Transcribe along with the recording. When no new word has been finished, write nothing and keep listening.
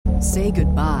Say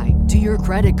goodbye to your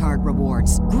credit card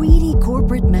rewards. Greedy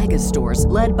corporate mega stores,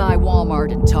 led by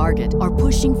Walmart and Target, are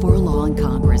pushing for a law in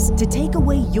Congress to take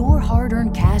away your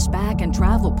hard-earned cash back and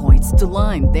travel points to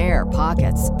line their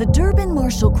pockets. The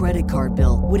Durbin-Marshall credit card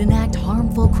bill would enact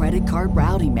harmful credit card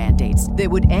routing mandates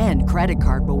that would end credit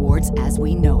card rewards as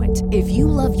we know it. If you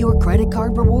love your credit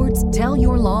card rewards, tell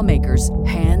your lawmakers,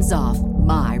 hands off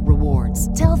my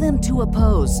rewards. Tell them to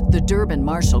oppose the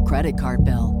Durbin-Marshall credit card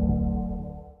bill.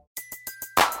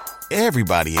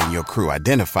 Everybody in your crew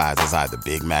identifies as either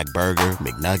Big Mac Burger,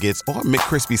 McNuggets, or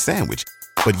McCrispy Sandwich.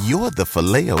 But you're the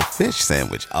Filet-O-Fish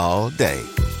Sandwich all day.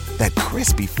 That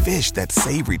crispy fish, that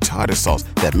savory tartar sauce,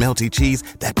 that melty cheese,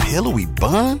 that pillowy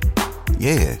bun.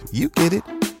 Yeah, you get it.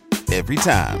 Every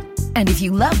time. And if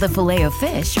you love the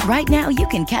Filet-O-Fish, right now you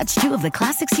can catch two of the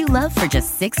classics you love for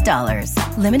just $6.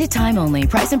 Limited time only.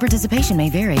 Price and participation may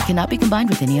vary. Cannot be combined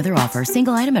with any other offer.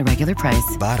 Single item at regular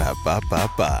price.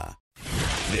 Ba-da-ba-ba-ba.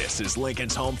 This is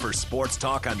Lincoln's home for sports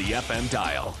talk on the FM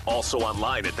dial. Also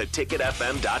online at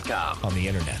theticketfm.com. On the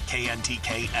internet.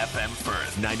 KNTK FM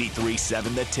Firth,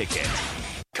 93.7 The Ticket.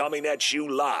 Coming at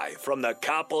you live from the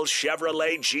Koppel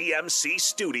Chevrolet GMC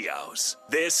studios.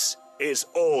 This is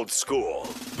Old School.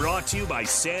 Brought to you by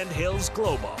Sand Hills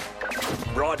Global.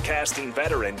 Broadcasting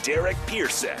veteran Derek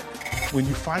Pearson. When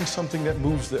you find something that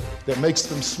moves them, that makes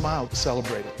them smile,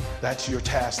 celebrate it. That's your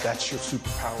task. That's your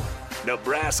superpower.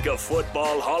 Nebraska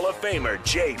Football Hall of Famer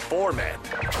Jay Foreman.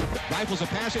 Rifles a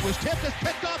pass. It was tipped. It's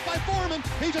picked off by Foreman.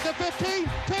 He's at the 15,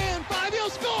 10, 5.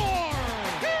 He'll score!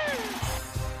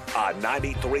 On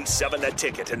 93.7 The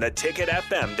Ticket and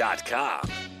theticketfm.com.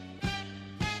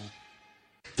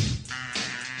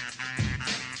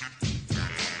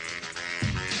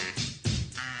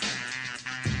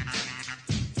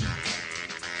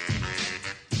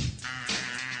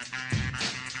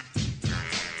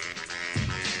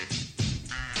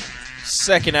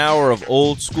 Second hour of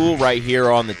Old School right here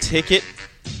on The Ticket.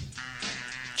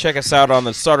 Check us out on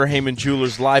the Sutter Heyman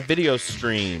Jewelers live video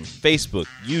stream, Facebook,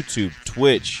 YouTube,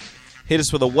 Twitch. Hit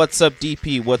us with a What's Up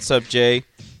DP, What's Up Jay,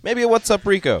 maybe a What's Up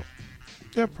Rico.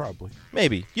 Yeah, probably.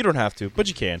 Maybe. You don't have to, but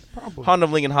you can. Probably. Honda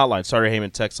of Lincoln Hotline, Sutter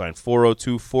Heyman text line,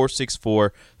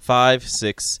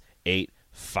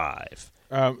 402-464-5685.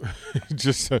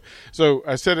 So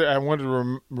I said I wanted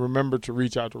to remember to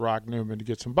reach out to Rock Newman to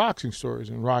get some boxing stories,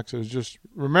 and Rock says just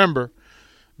remember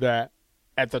that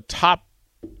at the top,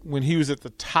 when he was at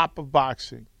the top of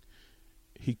boxing,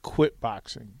 he quit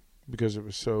boxing because it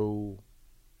was so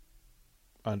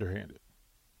underhanded.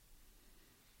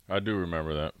 I do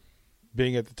remember that.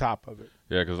 Being at the top of it.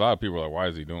 Yeah, because a lot of people are like, why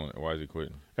is he doing it? Why is he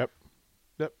quitting? Yep.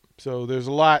 So there's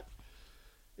a lot.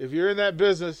 If you're in that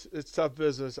business, it's tough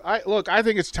business. I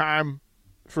think it's time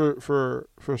for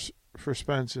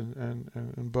Spence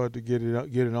and Bud to get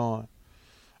it on.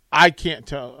 I can't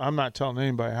tell. I'm not telling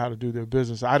anybody how to do their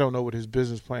business. I don't know what his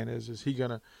business plan is. Is he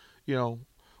gonna,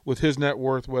 with his net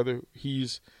worth, whether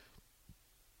he's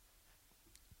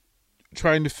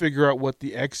trying to figure out what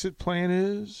the exit plan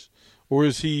is, or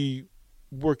is he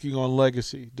working on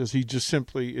legacy? Does he just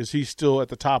is he still at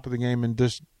the top of the game and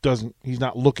just he's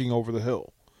not looking over the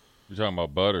hill? You're talking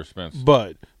about Bud or Spence?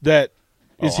 Bud. I'm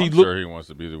sure he wants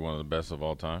to be one of the best of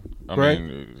all time. I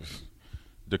mean,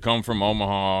 to come from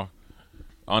Omaha,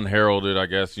 unheralded, I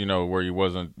guess, where he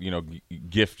wasn't,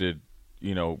 gifted,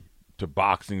 to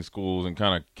boxing schools and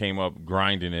kind of came up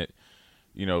grinding it,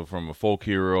 from a folk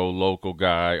hero, local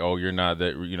guy. Oh, you're not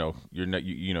that, you're not,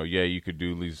 yeah, you could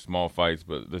do these small fights,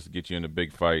 but let's get you in a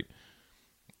big fight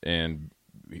and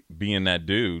being that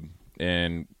dude.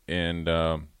 And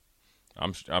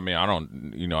I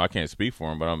can't speak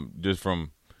for him, but I'm just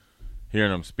from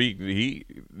hearing him speak.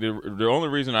 The only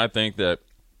reason I think that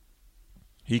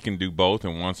he can do both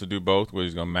and wants to do both, where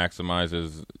he's going to maximize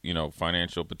his,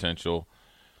 financial potential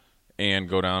and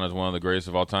go down as one of the greatest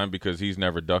of all time, because he's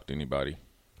never ducked anybody.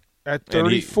 At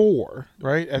 34,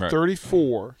 right? At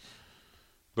 34.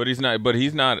 But he's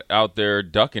not out there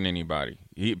ducking anybody.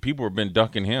 People have been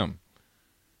ducking him.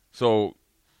 So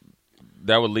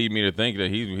that would lead me to think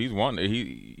that he's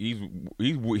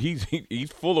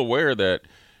full aware that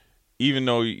even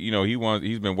though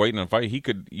he's been waiting on a fight,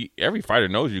 every fighter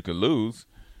knows you could lose.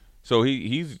 So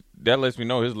that lets me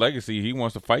know his legacy. He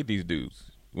wants to fight these dudes.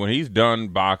 When he's done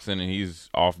boxing and he's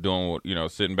off doing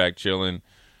sitting back chilling,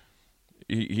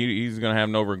 he's gonna have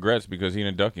no regrets because he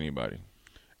didn't duck anybody.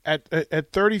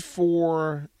 At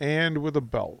 34 and with a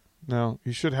belt. Now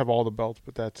you should have all the belts,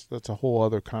 but that's a whole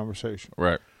other conversation.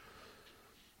 Right.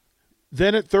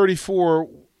 Then at 34,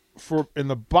 in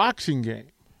the boxing game,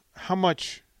 how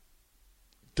much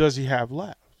does he have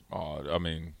left? Oh, I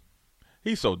mean,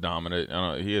 he's so dominant.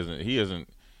 He isn't.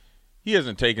 he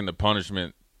hasn't taken the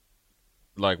punishment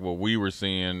like what we were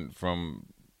seeing from,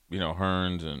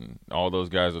 Hearns and all those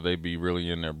guys that they be really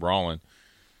in there brawling.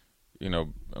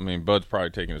 Bud's probably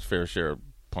taking his fair share of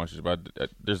punches, but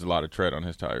there's a lot of tread on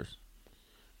his tires.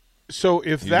 So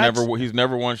if he's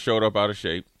never once showed up out of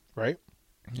shape. Right.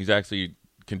 He's actually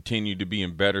continued to be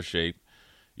in better shape,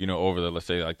 over let's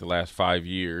say the last 5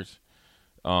 years.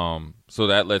 So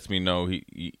that lets me know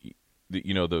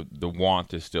the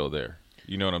want is still there.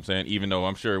 You know what I'm saying? Even though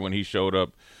I'm sure when he showed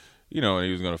up, and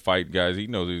he was going to fight guys, he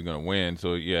knows he was going to win.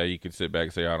 So yeah, you could sit back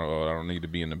and say, I don't need to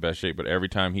be in the best shape. But every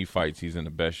time he fights, he's in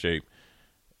the best shape.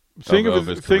 Think of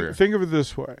it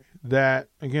this way: that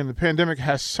again, the pandemic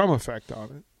has some effect on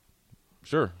it.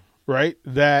 Sure. Right.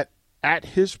 That at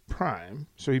his prime,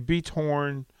 so he beats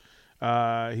Horn,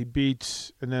 and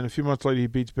then a few months later he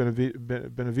beats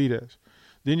Benavidez.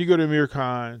 Then you go to Amir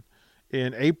Khan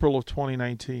in April of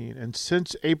 2019, and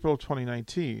since April of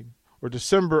 2019 or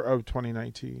December of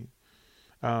 2019,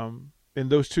 in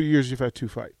those 2 years you've had 2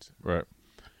 fights. Right.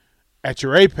 At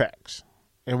your apex,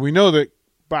 and we know that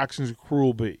boxing's a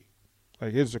cruel bee.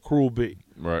 Like, it's a cruel bee.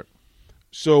 Right.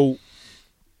 So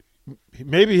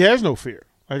maybe he has no fear.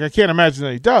 Like, I can't imagine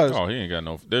that he does. Oh, he ain't got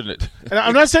no – and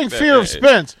I'm not saying fear of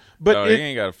Spence, but he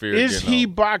ain't got a fear. Is he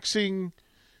boxing –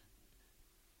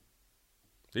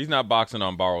 He's not boxing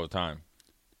on borrowed time.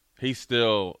 He's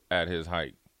still at his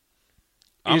height.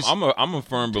 I'm a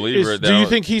firm believer that – Do you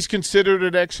think he's considered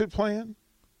an exit plan?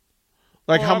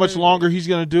 Like how much longer he's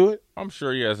going to do it? I'm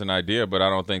sure he has an idea, but I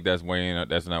don't think that's weighing on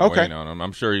him.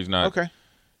 I'm sure he's not. Okay.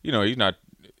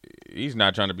 He's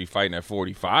not trying to be fighting at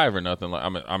 45 or nothing.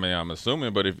 I'm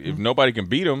assuming, but if nobody can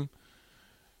beat him,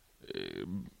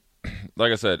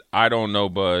 like I said, I don't know,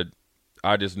 Bud.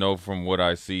 I just know from what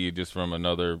I see, just from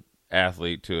another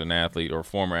athlete to an athlete or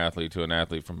former athlete to an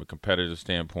athlete from a competitive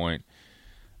standpoint,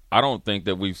 I don't think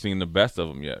that we've seen the best of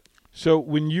him yet. So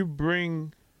when you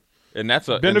bring –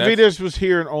 Benavidez was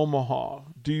here in Omaha.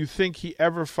 Do you think he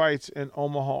ever fights in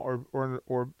Omaha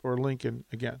or Lincoln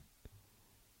again?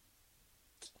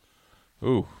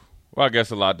 Ooh. Well, I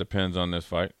guess a lot depends on this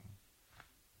fight.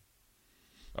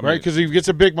 Right, because he gets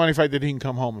a big money fight that he can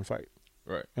come home and fight.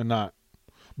 Right. And not.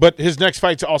 But his next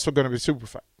fight's also going to be a super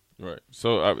fight. Right.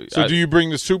 So do you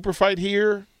bring the super fight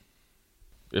here?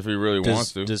 If he really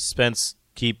wants to. Does Spence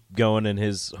keep going in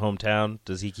his hometown?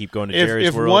 Does he keep going to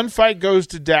Jerry's World? If one fight goes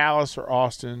to Dallas or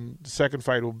Austin, the second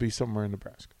fight will be somewhere in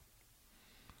Nebraska.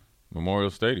 Memorial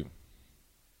Stadium.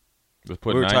 Let's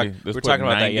put we were talking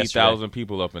about 90,000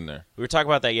 people up in there. We were talking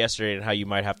about that yesterday and how you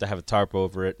might have to have a tarp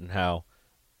over it and how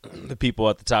the people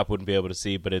at the top wouldn't be able to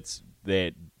see, but it's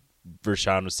that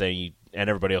Vershawn was saying, and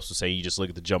everybody else was saying, you just look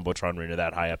at the Jumbotron arena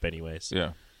that high up anyways.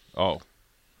 Yeah. Oh.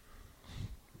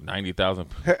 90,000.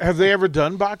 Have they ever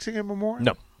done boxing in Memorial?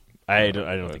 No, I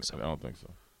don't think so. I don't think so.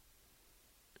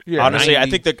 Yeah, honestly, I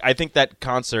think that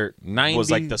concert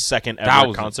was like the second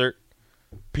ever concert.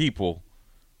 People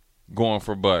going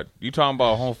for Bud. You talking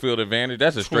about home field advantage?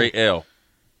 That's a straight L.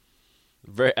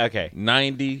 Okay.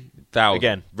 90,000.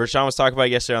 Again, Vershawn was talking about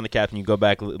it yesterday on the Captain. You go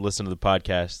back listen to the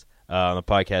podcast on the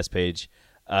podcast page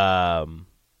at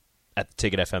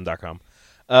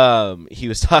theticketfm.com. He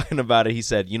was talking about it. He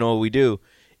said, "You know what we do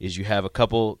is you have a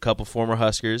couple former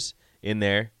Huskers in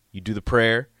there. You do the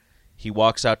prayer. He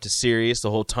walks out to Sirius, the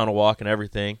whole tunnel walk and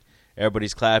everything.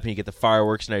 Everybody's clapping. You get the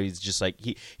fireworks and everything. He's just like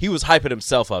he was hyping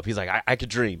himself up. He's like, I could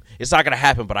dream. It's not going to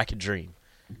happen, but I could dream."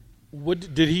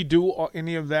 Did he do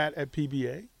any of that at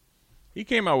PBA? He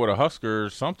came out with a Husker or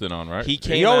something on, right?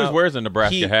 He always wears a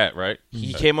Nebraska hat, right?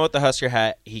 He came out with the Husker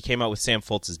hat. He came out with Sam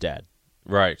Foltz's dad.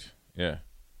 Right. Yeah.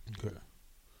 Okay.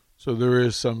 So there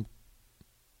is some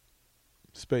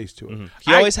space to it. Mm-hmm.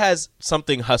 He always has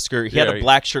something Husker. He had a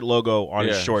black shirt logo on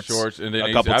his shorts and then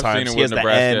a couple I've times. Seen him he has with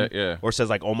Nebraska, the N or says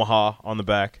like Omaha on the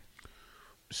back.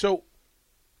 So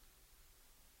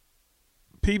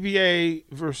PBA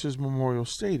versus Memorial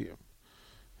Stadium.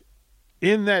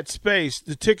 In that space,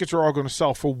 the tickets are all going to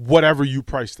sell for whatever you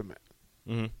price them at.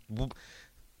 Mm-hmm.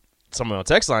 Someone on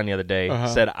text line the other day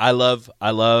said, I love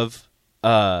Bud.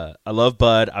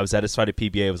 I was at his fight at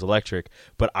PBA. It was electric,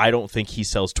 but I don't think he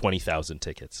sells 20,000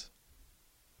 tickets.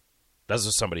 That's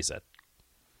what somebody said.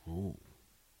 Ooh.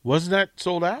 Wasn't that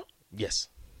sold out? Yes.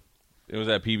 It was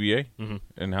at PBA? Mm-hmm.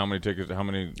 And how many tickets?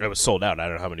 It was sold out. I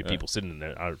don't know how many people sitting in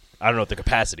there. I don't know what the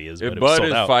capacity is, but if it was Bud sold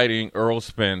is out. fighting Earl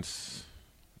Spence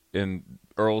in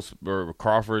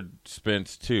Crawford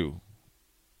Spence 2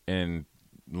 in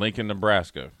Lincoln,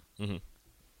 Nebraska,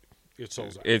 it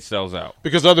sells out. It sells out.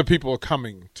 Because other people are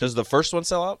coming. Does the first one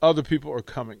sell out? Other people are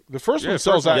coming. The first one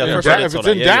sells out. Yeah, if it's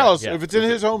in Dallas, if it's in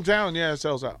his hometown, it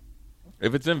sells out.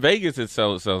 If it's in Vegas, it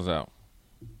sells out.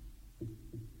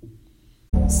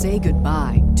 Say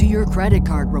goodbye to your credit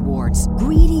card rewards.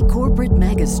 Greedy corporate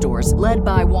mega stores, led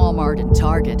by Walmart and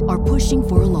Target, are pushing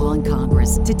for a law in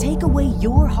Congress to take away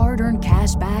your hard-earned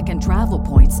cash back and travel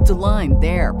points to line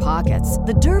their pockets.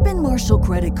 The Durbin-Marshall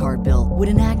credit card bill would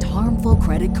enact harmful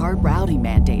credit card routing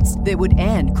mandates that would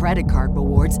end credit card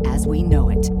rewards as we know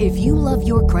it. If you love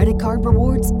your credit card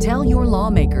rewards, tell your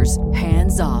lawmakers,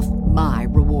 hands off my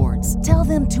rewards. Tell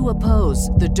them to oppose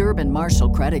the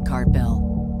Durbin-Marshall credit card bill.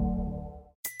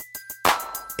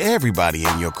 Everybody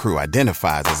in your crew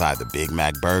identifies as either Big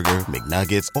Mac Burger,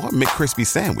 McNuggets, or McCrispy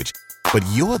Sandwich. But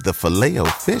you're the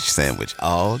Filet-O-Fish Sandwich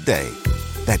all day.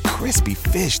 That crispy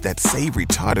fish, that savory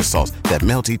tartar sauce, that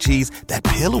melty cheese, that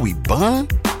pillowy bun.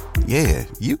 Yeah,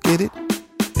 you get it.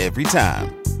 Every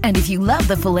time. And if you love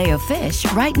the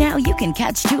Filet-O-Fish, right now you can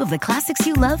catch two of the classics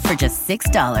you love for just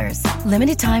 $6.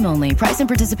 Limited time only. Price and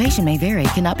participation may vary.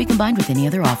 Cannot be combined with any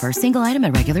other offer. Single item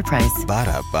at regular price.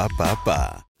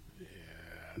 Ba-da-ba-ba-ba.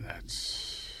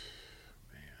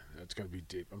 That's going to be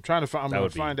deep. I'm going to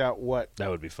find out what. That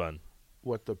would be fun.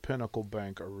 What the Pinnacle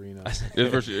Bank Arena is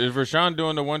Vershawn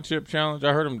doing the one-chip challenge?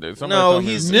 I heard him.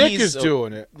 Nick is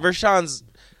doing it. Vershawn's.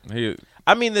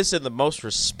 I mean this in the most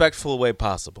respectful way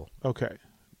possible. Okay.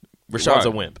 Vershawn's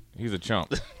a wimp. He's a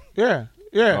chump. Yeah.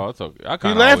 Oh, it's okay.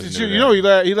 He laughed at you. You know,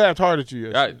 he laughed hard at you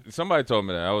yesterday. Somebody told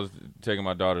me that. I was taking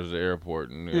my daughter to the airport,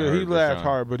 and he laughed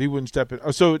hard, but he wouldn't step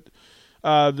in. So,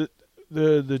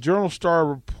 the Journal Star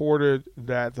reported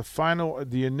that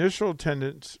the initial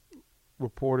attendance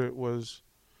reported was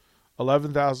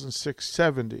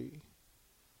 11,670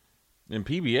 in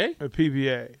PBA. At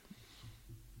PBA.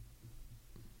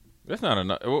 That's not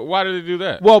enough. Why did they do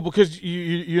that? Well, because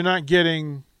you're not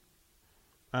getting.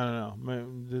 I don't know.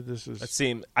 Man, this is.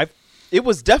 It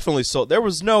was definitely sold. There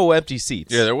was no empty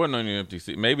seats. Yeah, there wasn't any empty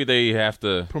seats. Maybe they have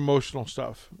to. Promotional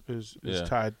stuff is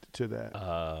tied to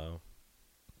that.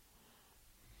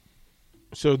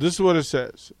 So this is what it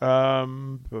says.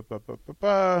 The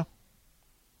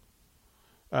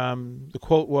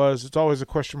quote was, "It's always a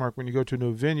question mark when you go to a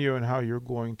new venue and how you're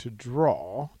going to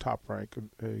draw." Top rank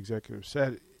executive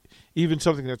said, even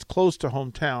something that's close to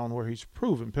hometown where he's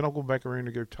proven. Pinnacle Bank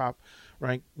Arena gave Top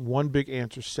rank one big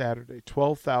answer Saturday,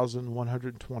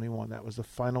 12,121. That was the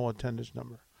final attendance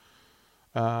number.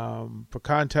 For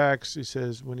context, he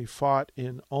says when he fought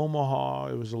in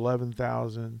Omaha, it was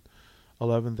 11,000.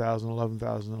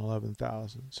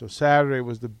 11,000. So Saturday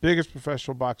was the biggest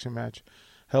professional boxing match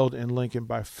held in Lincoln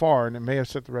by far, and it may have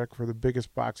set the record for the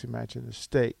biggest boxing match in the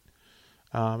state.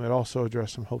 It also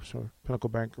addressed some hopes for Pinnacle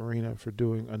Bank Arena for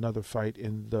doing another fight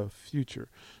in the future.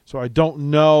 So I don't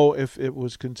know if it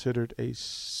was considered a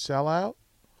sellout,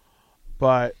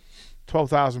 but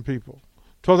 12,000 people.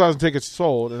 12,000 tickets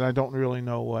sold, and I don't really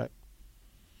know what.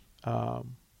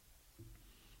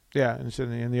 And it said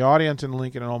in the audience in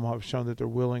Lincoln and Omaha have shown that they're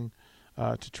willing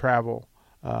to travel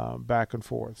back and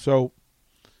forth. So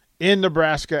in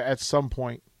Nebraska at some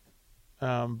point,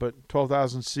 but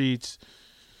 12,000 seats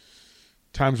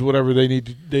times whatever they need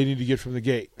to get from the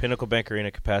gate. Pinnacle Bank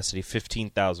Arena capacity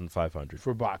 15,500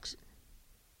 for boxing.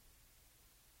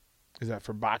 Is that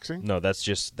for boxing? No, that's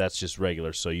just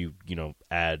regular. So you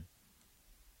add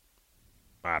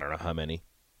I don't know how many.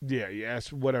 Yeah,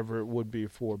 yes, whatever it would be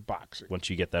for boxing.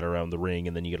 Once you get that around the ring,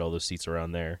 and then you get all those seats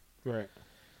around there. Right.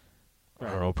 I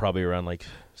don't know, probably around like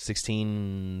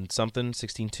 16-something,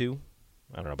 16.2.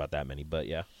 I don't know about that many, but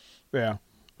yeah. Yeah.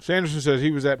 Sanderson says he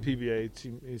was at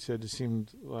PBA. He said it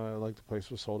seemed like the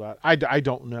place was sold out. I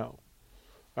don't know.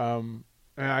 And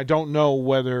I don't know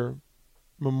whether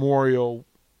Memorial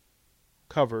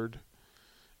covered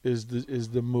is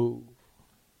the move.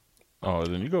 Oh,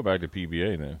 then you go back to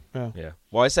PBA then. Yeah.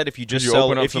 Well, I said if you just sell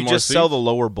the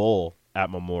lower bowl at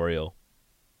Memorial,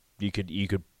 you could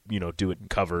do it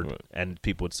covered and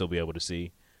people would still be able to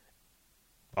see.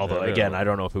 Although again, I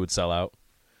don't know if it would sell out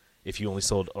if you only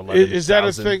sold 11,000. Is that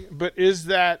a thing? But is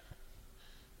that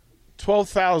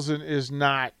 12,000 is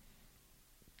not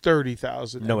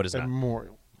 30,000? No, it is not.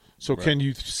 Memorial. So can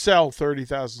you sell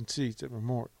 30,000 seats at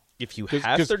Memorial? If you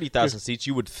have 30,000 seats,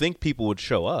 you would think people would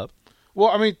show up. Well,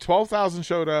 I mean, 12,000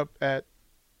 showed up at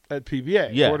PBA.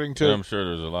 Yeah, according to I'm sure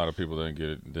there's a lot of people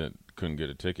that couldn't get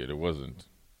a ticket. It wasn't.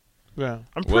 Yeah,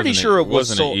 I'm pretty sure it was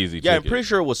wasn't sold. an easy. Yeah, ticket. I'm pretty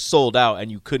sure it was sold out,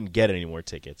 and you couldn't get any more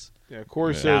tickets. Yeah,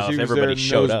 Corey says he was everybody there.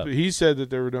 Showed up. He said that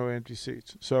there were no empty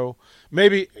seats. So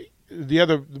maybe the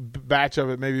other batch of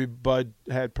it, maybe Bud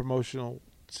had promotional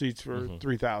seats for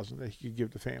 3,000 that he could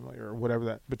give the family or whatever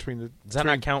that between the. Does that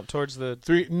not count towards the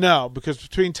 3? No, because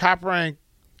between Top Rank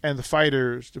and the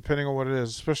fighters, depending on what it is,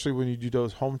 especially when you do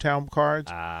those hometown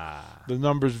cards, the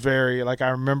numbers vary. Like I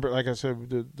remember, like I said,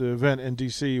 the event in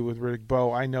D.C. with Riddick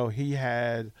Bowe, I know he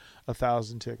had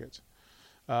 1,000 tickets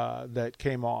that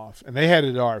came off, and they had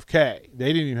it at RFK.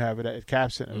 They didn't even have it at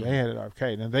Cap Center. They had it at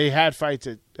RFK. Now they had fights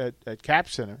at Cap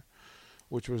Center,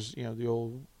 which was the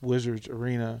old Wizards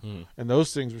Arena, and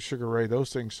those things with Sugar Ray,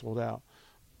 those things sold out.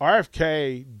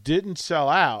 RFK didn't sell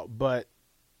out, but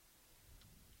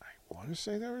I want to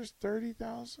say there was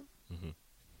 30,000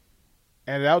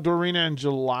 at Outdoor Arena in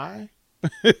July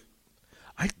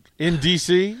in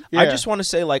D.C. Yeah. I just want to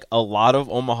say, like, a lot of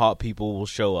Omaha people will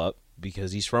show up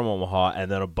because he's from Omaha,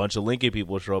 and then a bunch of Lincoln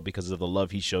people will show up because of the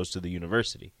love he shows to the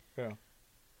university. Yeah.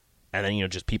 And then,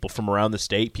 just people from around the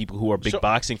state, people who are big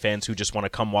boxing fans who just want to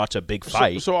come watch a big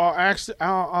fight. So I'll ask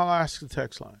the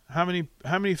text line. How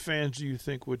many fans do you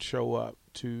think would show up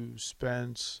to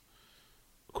Spence,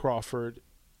 Crawford,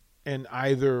 in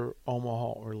either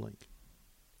Omaha or Lincoln?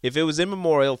 If it was in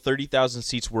Memorial, 30,000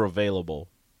 seats were available,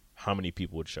 how many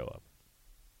people would show up?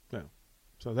 No.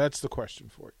 So that's the question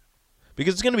for you.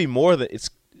 Because it's going to be more than it's.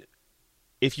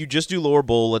 If you just do lower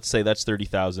bowl, let's say that's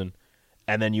 30,000.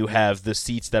 And then you have the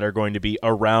seats that are going to be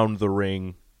around the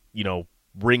ring,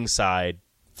 ringside,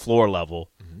 floor level,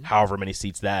 however many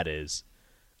seats that is.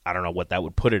 I don't know what that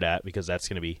would put it at because that's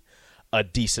going to be a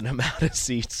decent amount of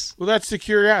seats. Well, that's the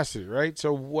curiosity, right?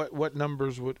 So what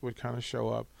numbers would kind of show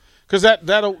up? Because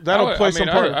that'll play some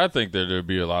part. I think there'd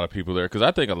be a lot of people there because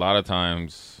I think a lot of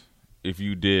times if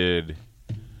you did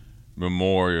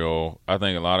Memorial, I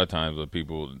think a lot of times the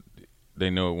people – they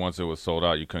know once it was sold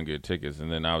out, you couldn't get tickets.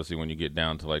 And then obviously when you get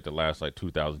down to like the last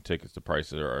 2,000 tickets, the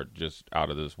prices are just out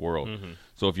of this world.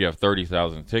 So if you have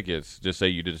 30,000 tickets, just say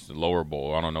you did just the lower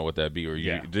bowl. I don't know what that'd be. Or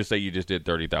just say you just did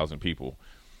 30,000 people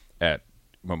at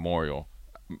Memorial.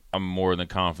 I'm more than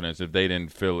confident if they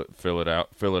didn't fill it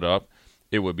up,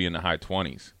 it would be in the high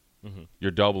 20s.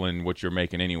 You're doubling what you're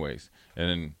making anyways. And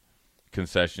then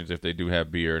concessions if they do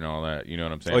have beer and all that. You know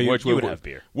what I'm saying? You would have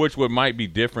beer. Which might be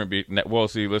different. Well,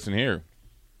 see, listen here.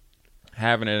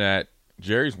 Having it at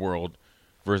Jerry's World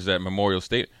versus at Memorial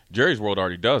State. Jerry's World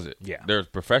already does it. Yeah. They're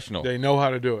professional. They know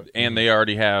how to do it. And they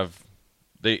already have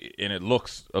and it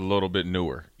looks a little bit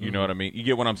newer. You know what I mean? You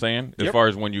get what I'm saying? As far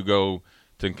as when you go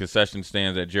to concession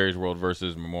stands at Jerry's World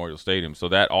versus Memorial Stadium. So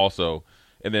that also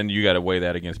and then you got to weigh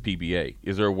that against PBA.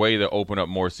 Is there a way to open up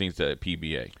more seats at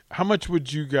PBA? How much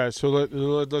would you guys? So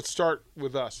let's start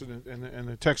with us, and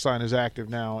the text line is active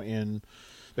now.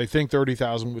 They think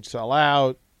 30,000 would sell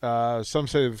out. Some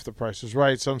say if the price is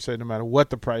right. Some say no matter what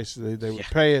the price, they would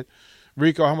pay it.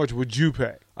 Rico, how much would you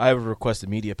pay? I have requested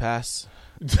media pass.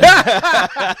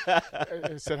 I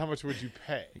said, how much would you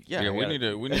pay? Yeah, we need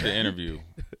to interview.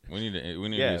 We need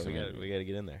to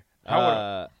get in there.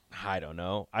 I don't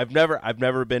know. I've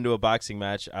never been to a boxing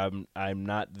match. I'm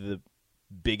not the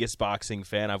biggest boxing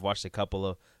fan. I've watched a couple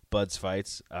of Bud's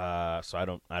fights, so I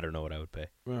don't know what I would pay.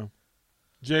 Well,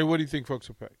 Jay, what do you think folks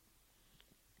will pay?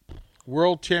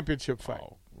 World Championship fight.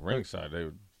 Ringside, they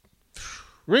would.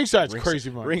 Ringside's crazy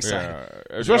money. Ringside,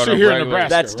 especially here in Nebraska.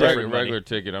 That's different. Regular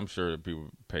ticket, I'm sure that people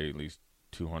pay at least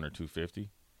 $200, $250.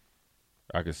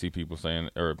 I could see people paying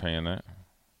that.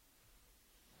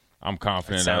 I'm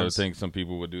confident. I would think some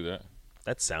people would do that.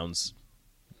 That sounds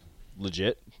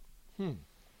legit.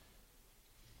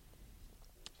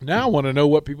 Now I want to know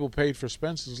what people paid for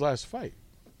Spence's last fight.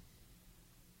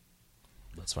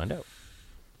 Let's find out.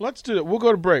 Let's do it. We'll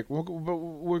go to break.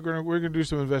 We're gonna do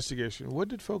some investigation. What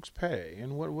did folks pay,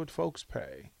 and what would folks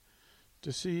pay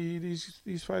to see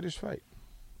these fighters fight?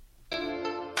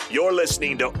 You're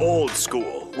listening to Old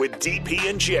School with DP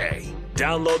and J.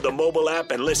 Download the mobile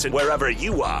app and listen wherever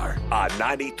you are on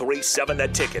 93.7 The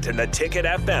Ticket and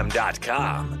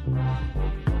theticketfm.com.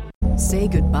 Say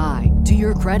goodbye to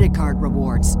your credit card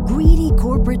rewards. Greedy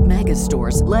corporate mega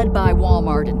stores, led by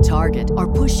Walmart and Target,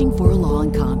 are pushing for a law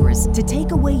in Congress to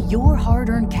take away your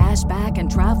hard-earned cash back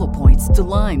and travel points to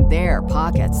line their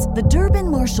pockets. The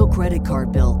Durbin-Marshall credit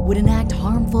card bill would enact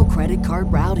harmful credit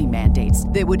card routing mandates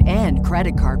that would end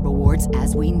credit card rewards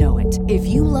as we know it. If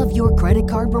you love your credit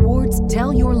card rewards,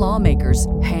 tell your lawmakers,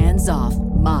 hands off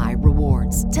my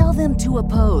rewards. Tell them to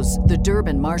oppose the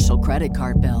Durbin-Marshall credit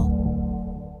card bill.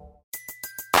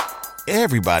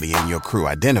 Everybody in your crew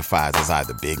identifies as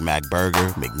either Big Mac Burger,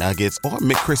 McNuggets, or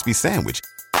McCrispy Sandwich.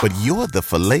 But you're the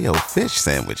Filet-O-Fish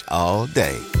Sandwich all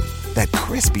day. That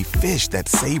crispy fish, that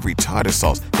savory tartar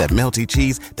sauce, that melty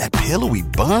cheese, that pillowy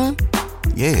bun.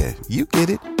 Yeah, you get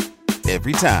it.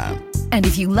 Every time. And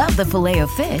if you love the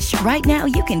Filet-O-Fish, right now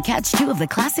you can catch 2 of the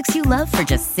classics you love for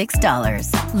just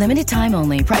 $6. Limited time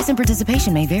only. Price and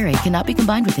participation may vary. Cannot be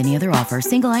combined with any other offer.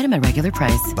 Single item at regular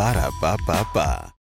price. Ba-da-ba-ba-ba.